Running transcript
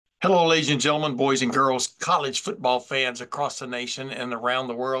Hello, ladies and gentlemen, boys and girls, college football fans across the nation and around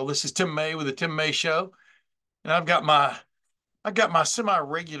the world. This is Tim May with the Tim May Show, and I've got my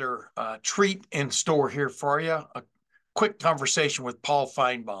semi-regular treat in store here for you. A quick conversation with Paul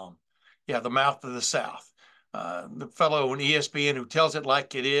Finebaum, yeah, the mouth of the South, the fellow on ESPN who tells it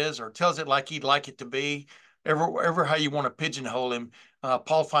like it is or tells it like he'd like it to be. Ever how you want to pigeonhole him,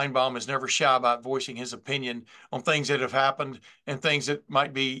 Paul Finebaum is never shy about voicing his opinion on things that have happened and things that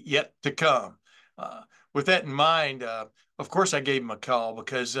might be yet to come. Uh, with that in mind, of course, I gave him a call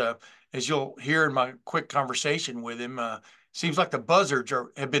because, as you'll hear in my quick conversation with him, seems like the buzzards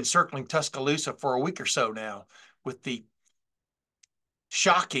have been circling Tuscaloosa for a week or so now with the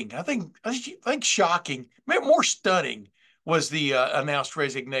shocking. I think shocking, maybe more stunning was the announced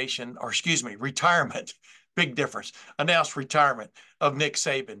resignation, or excuse me, retirement. Big difference. Announced retirement of Nick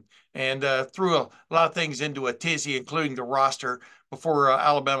Saban and threw a lot of things into a tizzy, including the roster before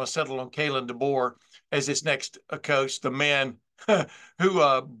Alabama settled on Kalen DeBoer as its next coach. The man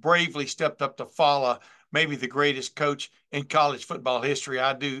who bravely stepped up to follow maybe the greatest coach in college football history.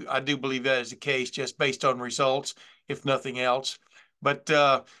 I do believe that is the case, just based on results, if nothing else. But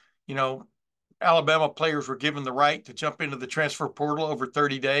you know, Alabama players were given the right to jump into the transfer portal over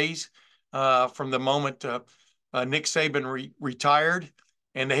 30 days from the moment Nick Saban retired,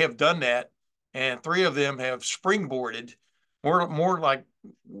 and they have done that. And three of them have springboarded, more like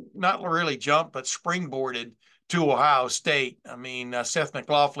not really jumped, but springboarded to Ohio State. I mean, Seth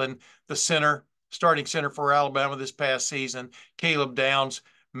McLaughlin, the center, starting center for Alabama this past season, Caleb Downs,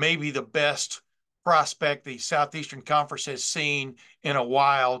 maybe the best prospect the Southeastern Conference has seen in a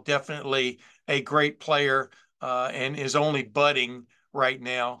while. Definitely a great player and is only budding right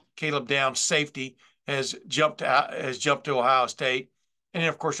now. Caleb Downs, safety, has jumped to Ohio State, and then,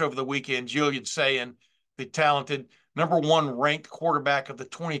 of course, over the weekend, Julian Sayin, the talented number one ranked quarterback of the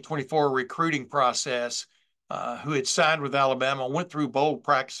 2024 recruiting process, who had signed with Alabama, went through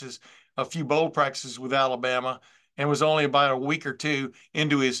a few bowl practices with Alabama, and was only about a week or two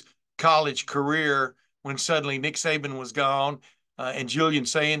into his college career when suddenly Nick Saban was gone, and Julian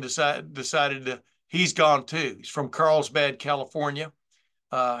Sayin decided he's gone too. He's from Carlsbad, California.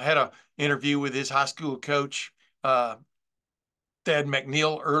 Had an interview with his high school coach, uh, Thad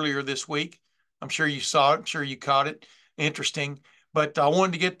McNeil, earlier this week. I'm sure you saw it. I'm sure you caught it. Interesting. But I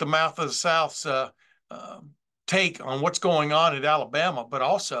wanted to get the mouth of the South's uh, take on what's going on at Alabama, but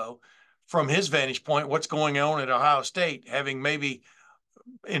also from his vantage point, what's going on at Ohio State, having maybe,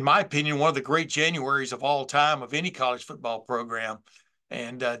 in my opinion, one of the great Januaries of all time of any college football program,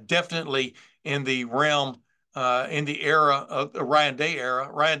 and definitely in the realm, in the era of the Ryan Day era.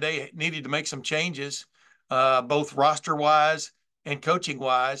 Ryan Day needed to make some changes, both roster wise and coaching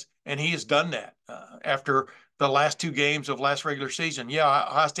wise, and he has done that after the last two games of last regular season. Yeah,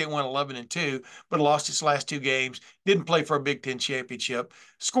 Ohio State went 11-2, but lost its last two games. Didn't play for a Big Ten championship.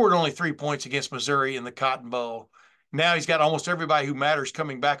 Scored only 3 points against Missouri in the Cotton Bowl. Now he's got almost everybody who matters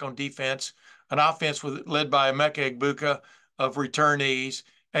coming back on defense. An offense led by Emeka Egbuka of returnees,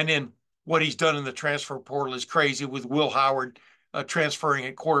 and then what he's done in the transfer portal is crazy with Will Howard transferring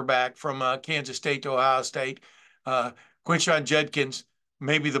at quarterback from Kansas State to Ohio State. Quinshon Judkins,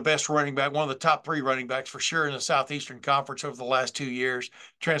 maybe the best running back, one of the top three running backs for sure in the Southeastern Conference over the last 2 years,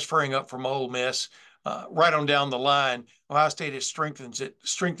 transferring up from Ole Miss. Right on down the line, Ohio State has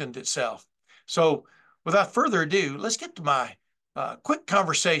strengthened itself. So, without further ado, let's get to my quick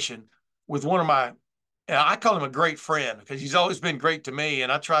conversation with one of my, I call him a great friend because he's always been great to me,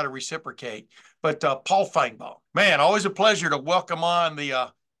 and I try to reciprocate. But Paul Finebaum, man, always a pleasure to welcome on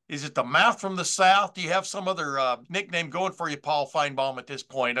the. Is it the mouth from the South? Do you have some other nickname going for you, Paul Finebaum, at this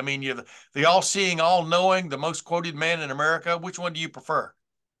point? I mean, you're the all-seeing, all-knowing, the most quoted man in America. Which one do you prefer?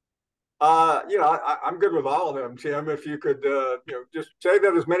 I'm good with all of them, Tim. If you could, just say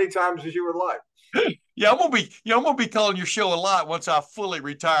that as many times as you would like. I'm gonna be calling your show a lot once I fully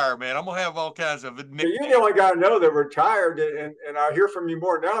retire, man. I'm gonna have all kinds of You're the nicknames. only guy I know that retired, and I hear from you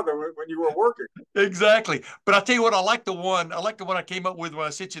more now than when you were working. Exactly. But I tell you what, I like the one I came up with when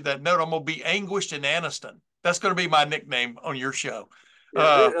I sent you that note. I'm gonna be Anguished and Aniston. That's gonna be my nickname on your show. Yeah,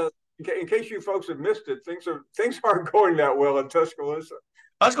 Uh, in case you folks have missed it, things aren't going that well in Tuscaloosa.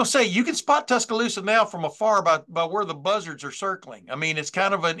 I was gonna say you can spot Tuscaloosa now from afar about where the buzzards are circling. I mean, it's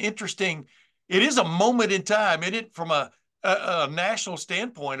kind of an interesting. It is a moment in time, in it from a national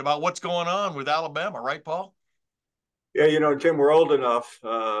standpoint about what's going on with Alabama, right, Paul? Yeah, Tim, we're old enough.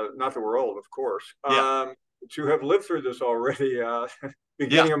 Not that we're old, of course, Yeah, to have lived through this already. yeah.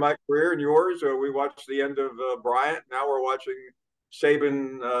 Beginning of my career and yours, we watched the end of Bryant. Now we're watching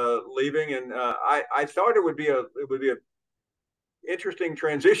Saban leaving, and I thought it would be a interesting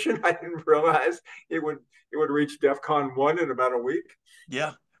transition. I didn't realize it would reach DEFCON 1 in about a week.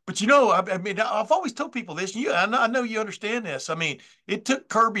 Yeah. But I mean, I've always told people this. I know you understand this. I mean, it took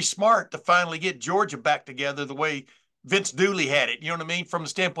Kirby Smart to finally get Georgia back together the way Vince Dooley had it. You know what I mean? From the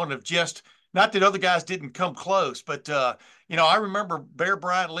standpoint of just not that other guys didn't come close, but I remember Bear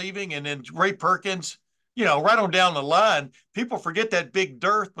Bryant leaving and then Ray Perkins. Right on down the line, people forget that big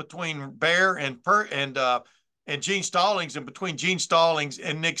dearth between Bear and Gene Stallings, and between Gene Stallings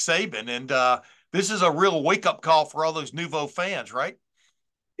and Nick Saban. And this is a real wake up call for all those Nouveau fans, right?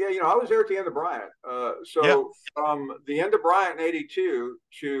 Yeah, I was there at the end of Bryant. Yeah, So from the end of Bryant in '82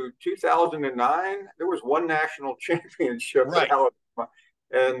 to 2009, there was one national championship at right. Alabama,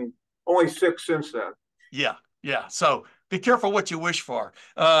 and only six since then. Yeah, yeah. So be careful what you wish for.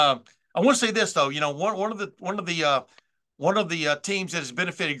 I want to say this though. One of the teams that has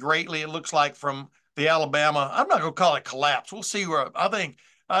benefited greatly, it looks like, from the Alabama. I'm not going to call it collapse. We'll see where I think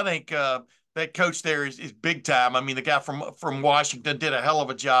that coach there is big time. I mean, the guy from Washington did a hell of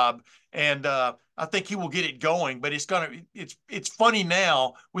a job, and I think he will get it going. But it's funny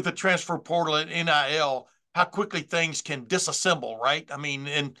now with the transfer portal and NIL how quickly things can disassemble, right? I mean,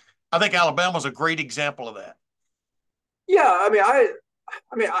 and I think Alabama's a great example of that. Yeah, I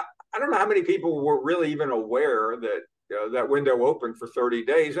don't know how many people were really even aware that that window opened for 30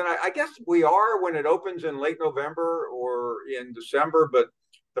 days, and I guess we are when it opens in late November or in December. But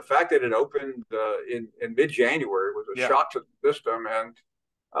the fact that it opened in mid-January was a Yeah, shock to the system, and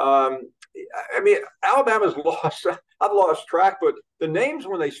um, Alabama's lost. I've lost track, but the names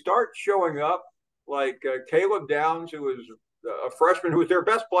when they start showing up, like Caleb Downs, who was a freshman who was their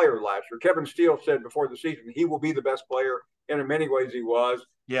best player last year. Kevin Steele said before the season he will be the best player, and in many ways he was.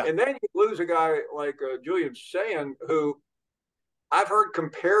 yeah, And then you lose a guy like Julian Sayin, who I've heard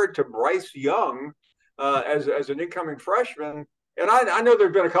compared to Bryce Young as an incoming freshman. And I know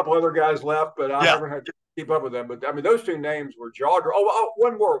there've been a couple other guys left, but I yeah, haven't had to keep up with them. But I mean, those two names were jaw dropping.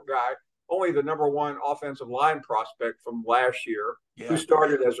 One more guy, only the number one offensive line prospect from last year, who yeah.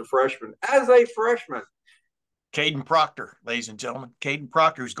 started as a freshman. As a freshman, Caden Proctor, ladies and gentlemen, Caden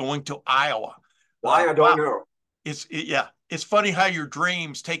Proctor is going to Iowa. why I don't Wow, know. yeah. It's funny how your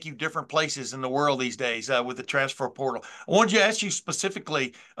dreams take you different places in the world these days with the transfer portal. I wanted to ask you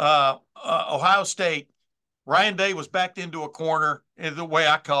specifically, Ohio State. Ryan Day was backed into a corner, the way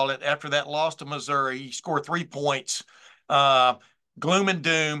I call it, after that loss to Missouri. He scored 3 points. Uh, Gloom and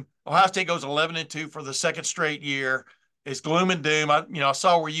doom. Ohio State goes 11-2 for the second straight year. It's gloom and doom. I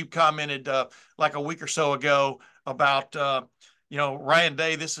saw where you commented like a week or so ago about Ryan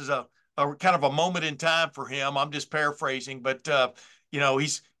Day. This is a kind of a moment in time for him. I'm just paraphrasing, but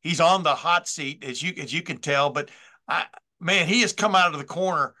he's on the hot seat as you can tell. But I, man, he has come out of the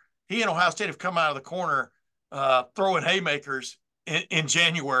corner. He and Ohio State have come out of the corner throwing haymakers in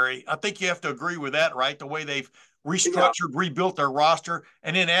January. I think you have to agree with that, right? The way they've Yeah, restructured, rebuilt their roster,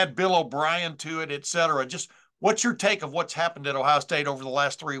 and then add Bill O'Brien to it, et cetera. Just what's your take of what's happened at Ohio State over the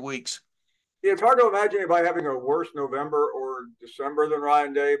last 3 weeks? it's hard to imagine anybody having a worse November or December than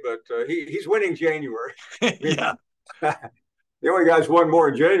Ryan Day, but he's winning January. I mean, Yeah, the only guy's won more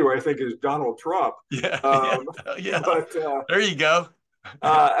in January, I think, is Donald Trump. yeah, yeah, Um, yeah. but There you go.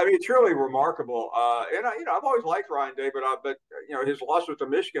 it's really remarkable. And I've always liked Ryan Day, but his losses to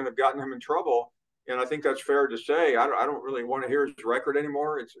Michigan have gotten him in trouble, and I think that's fair to say. I don't really want to hear his record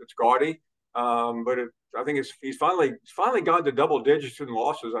anymore. It's gaudy, but I think he's finally gone to double digits in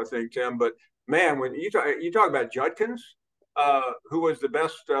losses. I think, Tim. But man, when you talk about Judkins, who was the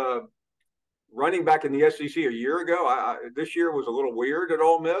best running back in the SEC a year ago, this year was a little weird at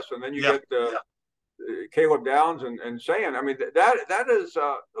Ole Miss, and then you Yeah, get Caleb Downs and saying, I mean, that is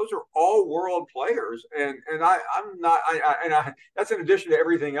those are all world players, and I'm not, that's in addition to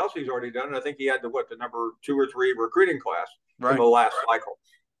everything else he's already done. And I think he had the number two or three recruiting class in right. the last cycle.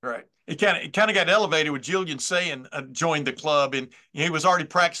 Right. It kind of got elevated with Julian Sayin joined the club, and he was already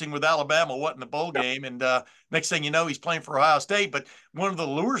practicing with Alabama, what in the bowl Yeah, game, and next thing you know, he's playing for Ohio State. But one of the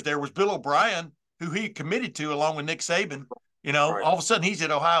lures there was Bill O'Brien, who he committed to along with Nick Saban. right. All of a sudden he's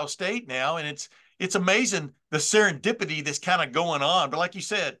at Ohio State now, and it's amazing the serendipity that's kind of going on. But like you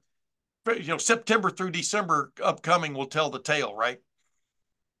said, September through December upcoming will tell the tale, right?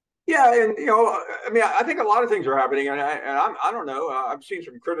 Yeah, and I think a lot of things are happening, and I don't know. I've seen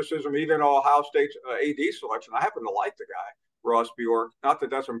some criticism even on Ohio State's AD selection. I happen to like the guy Ross Bjork. Not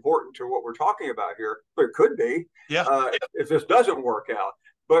that that's important to what we're talking about here, but it could be Yeah. if this doesn't work out.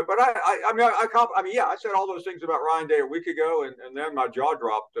 But yeah, I said all those things about Ryan Day a week ago, and then my jaw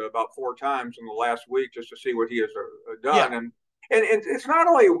dropped about four times in the last week just to see what he has Yeah. done. And it's not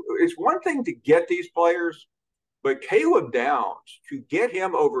only it's one thing to get these players, But Caleb Downs, to get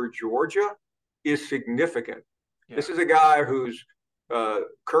him over Georgia is significant. Yeah. This is a guy who's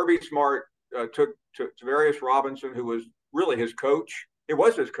Kirby Smart took to Various Robinson, who was really his coach. It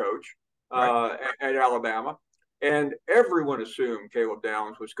was his coach Right. at Alabama. And everyone assumed Caleb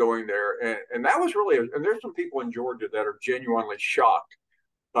Downs was going there. And that was really, and there's some people in Georgia that are genuinely shocked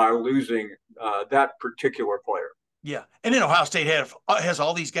by losing that particular player. Yeah. And then Ohio State has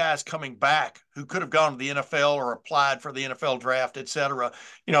all these guys coming back who could have gone to the NFL or applied for the NFL draft, et cetera.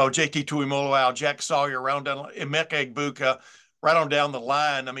 JT Tuimoloau, Jack Sawyer, around down Emeka Egbuka, right on down the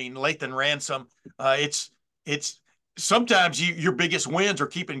line. I mean, Lathan Ransom. It's sometimes your biggest wins are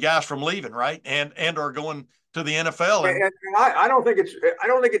keeping guys from leaving, right? And are going to the NFL. And I don't think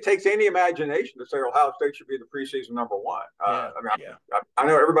it takes any imagination to say Ohio State should be the preseason number one. Yeah, I mean, I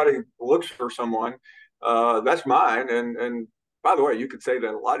know everybody looks for someone. That's mine. And by the way, you could say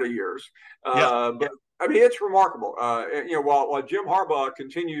that a lot of years. But I mean, it's remarkable. While Jim Harbaugh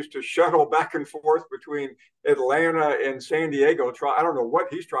continues to shuttle back and forth between Atlanta and San Diego, I don't know what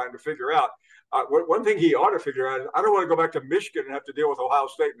he's trying to figure out. One thing he ought to figure out is I don't want to go back to Michigan and have to deal with Ohio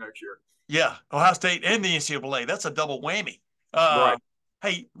State next year. Yeah, Ohio State and the NCAA. That's a double whammy. Right.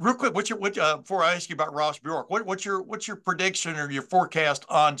 Hey, real quick, before I ask you about Ross Bjork, what's your prediction or your forecast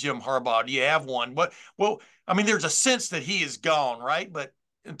on Jim Harbaugh? Do you have one? I mean, there's a sense that he is gone, right? But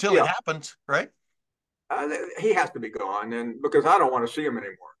until it happens, right? He has to be gone, and because I don't want to see him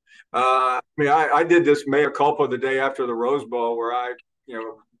anymore. I did this mea culpa the day after the Rose Bowl where I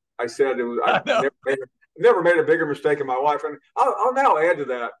said it was I never made a bigger mistake in my life, and I'll now add to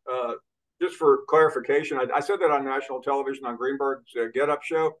that. Just for clarification, I said that on national television on Greenberg's Get Up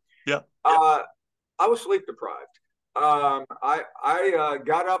show. Yeah. I was sleep deprived. I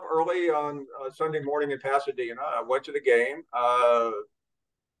got up early on Sunday morning in Pasadena. I went to the game,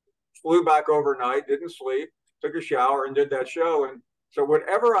 flew back overnight, didn't sleep, took a shower, and did that show. And so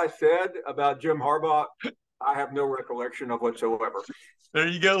whatever I said about Jim Harbaugh, I have no recollection of whatsoever. There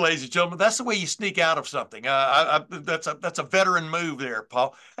you go, ladies and gentlemen. That's the way you sneak out of something. That's a veteran move there,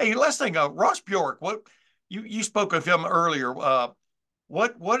 Paul. Hey, last thing, Ross Bjork. What you spoke of him earlier.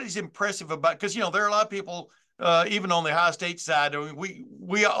 What is impressive about? Because there are a lot of people, even on the Ohio State side. I mean,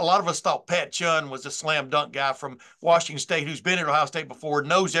 we a lot of us thought Pat Chun was a slam dunk guy from Washington State who's been at Ohio State before,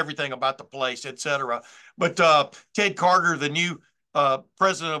 knows everything about the place, et cetera. But Ted Carter, the new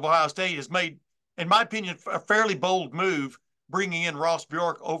president of Ohio State, has made, in my opinion, a fairly bold move, bringing in Ross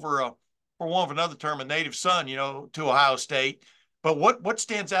Bjork over, for want of another term, a native son, to Ohio State. But what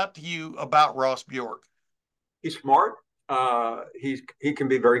stands out to you about Ross Bjork? He's smart. He can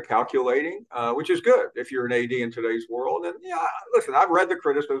be very calculating, which is good if you're an AD in today's world. And listen, I've read the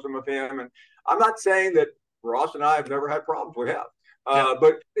criticism of him, and I'm not saying that Ross and I have never had problems. We have.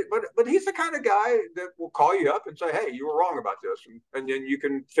 But he's the kind of guy that will call you up and say, "Hey, you were wrong about this," and then you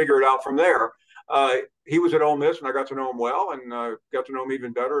can figure it out from there. He was at Ole Miss, and I got to know him well, and got to know him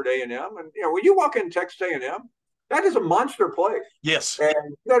even better at A&M. And when you walk in Texas A&M, that is a monster place. Yes, and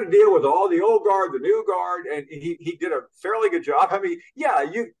you got to deal with all the old guard, the new guard, and he did a fairly good job. I mean,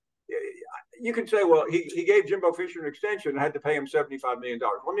 you can say, well, he gave Jimbo Fisher an extension and had to pay him $75 million.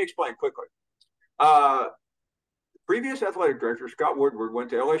 Let me explain quickly. Previous athletic director Scott Woodward went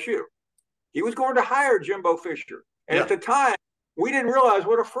to LSU. He was going to hire Jimbo Fisher, and at the time, we didn't realize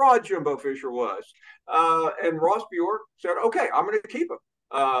what a fraud Jimbo Fisher was. And Ross Bjork said, "Okay, I'm going to keep him.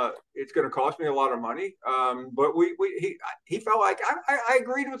 It's going to cost me a lot of money." But he felt like I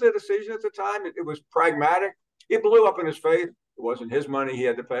agreed with the decision at the time. It was pragmatic. It blew up in his face. It wasn't his money he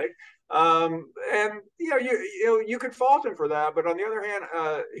had to pay. And you could fault him for that. But on the other hand,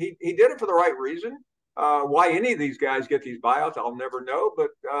 he did it for the right reason. Why any of these guys get these buyouts, I'll never know. But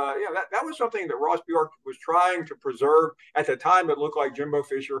that was something that Ross Bjork was trying to preserve at the time. It looked like Jimbo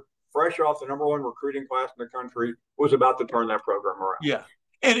Fisher, fresh off the number one recruiting class in the country, was about to turn that program around. Yeah,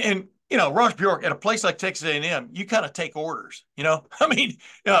 and Ross Bjork at a place like Texas A&M, you kind of take orders. I mean,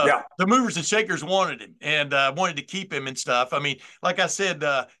 the movers and shakers wanted him and wanted to keep him and stuff. I mean, like I said,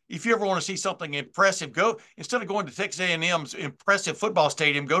 if you ever want to see something impressive, go instead of going to Texas A&M's impressive football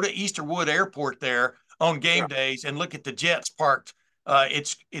stadium, go to Easterwood Airport there on game days and look at the jets parked.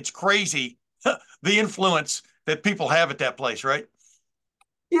 It's crazy the influence that people have at that place, right?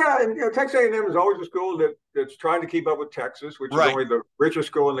 Yeah, and Texas A&M is always a school that's trying to keep up with Texas, which is only the richest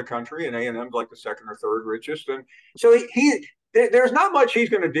school in the country, and A&M is like the second or third richest. And so there's not much he's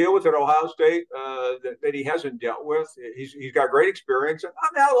going to deal with at Ohio State that he hasn't dealt with. He's got great experience, and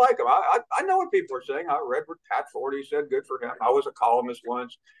I like him. I know what people are saying. I read what Pat Forty said. Good for him. I was a columnist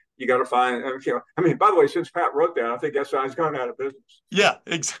once. you got to find. I mean, by the way, since Pat wrote that, I think SI's gone out of business. Yeah,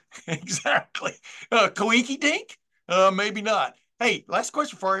 exactly. Koiki Dink? Maybe not. Hey, last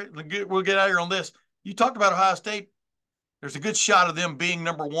question for you. We'll get out of here on this. You talked about Ohio State. There's a good shot of them being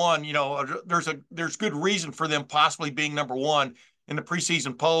number one. There's good reason for them possibly being number one in the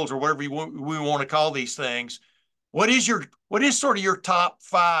preseason polls or whatever we want to call these things. What is sort of your top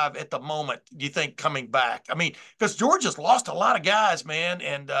five at the moment, do you think, coming back? I mean, because Georgia's lost a lot of guys, man,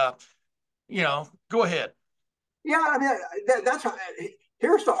 and go ahead. Yeah, I mean that's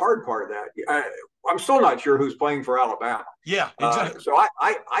here's the hard part of that. I'm still not sure who's playing for Alabama. Yeah, exactly. So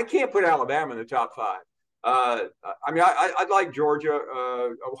I can't put Alabama in the top five. I mean, I'd like Georgia,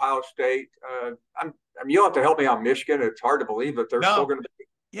 Ohio State. You'll have to help me on Michigan. It's hard to believe that they're still going to be.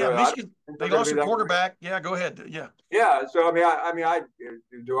 Yeah, Michigan. They lost a quarterback. Great. Yeah, go ahead. Yeah. Yeah. So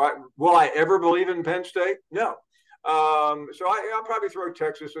will I ever believe in Penn State? No. So I'll probably throw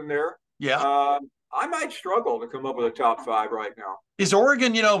Texas in there. Yeah. I might struggle to come up with a top five right now. Is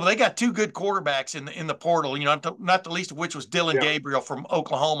Oregon? They got two good quarterbacks in the portal. Not the least of which was Dylan Gabriel from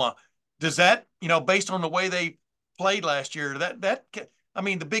Oklahoma. Does that, based on the way they played last year, that I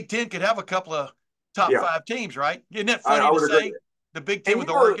mean, the Big Ten could have a couple of top five teams, right? Isn't that funny to say? The Big Ten with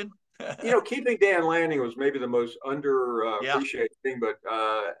Oregon. Keeping Dan Lanning was maybe the most underappreciated thing, but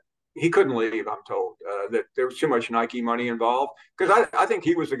he couldn't leave. I'm told that there was too much Nike money involved because I think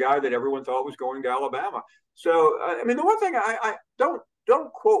he was the guy that everyone thought was going to Alabama. So I mean, the one thing I don't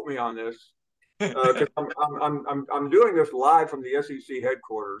quote me on this because I'm doing this live from the SEC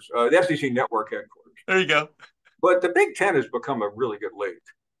headquarters, the SEC network headquarters. There you go. But the Big Ten has become a really good league.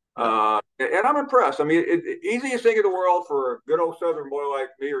 And I'm impressed. I mean, easiest thing in the world for a good old Southern boy like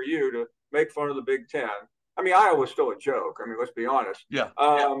me or you to make fun of the Big Ten. I mean, Iowa's still a joke. I mean, let's be honest. Yeah.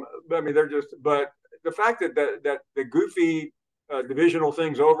 But I mean, but the fact that the goofy divisional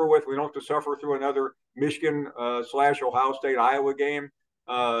thing's over with, we don't have to suffer through another Michigan / Ohio State Iowa game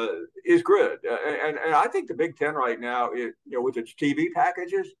is good. And I think the Big Ten right now, with its TV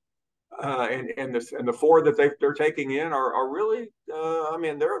packages, and the four that they're taking in are really I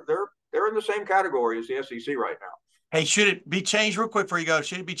mean they're in the same category as the SEC right now. Hey, should it be changed real quick before you go?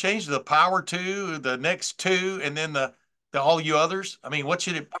 Should it be changed to the Power Two, the next two, and then the all you others? I mean, what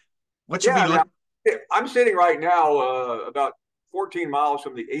should be? I'm sitting right now about 14 miles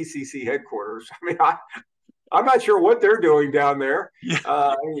from the ACC headquarters. I mean, I'm not sure what they're doing down there.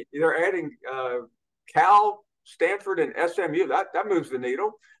 Yeah. They're adding Cal, Stanford, and SMU. That moves the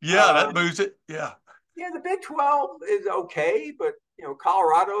needle. Yeah, that moves it. Yeah. Yeah, the Big 12 is okay, but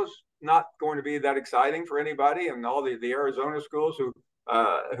Colorado's not going to be that exciting for anybody, and all the Arizona schools who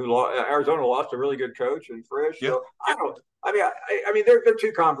Arizona lost a really good coach and Frisch. Yeah. So I mean, they're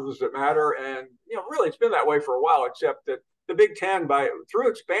two conferences that matter, and really it's been that way for a while. Except that the Big Ten, through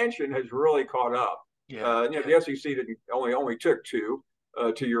expansion, has really caught up. Yeah. The SEC didn't only took two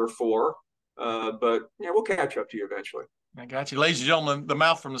to your four, but we'll catch up to you eventually. I got you. Ladies and gentlemen, the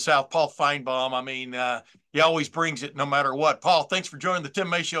mouth from the South, Paul Finebaum. I mean, he always brings it no matter what. Paul, thanks for joining the Tim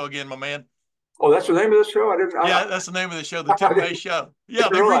May Show again, my man. Oh, that's the name of the show? Yeah, that's the name of the show, the Tim May Show. Yeah,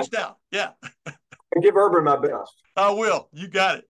 they reached out. Yeah. Give Urban my best. I will. You got it.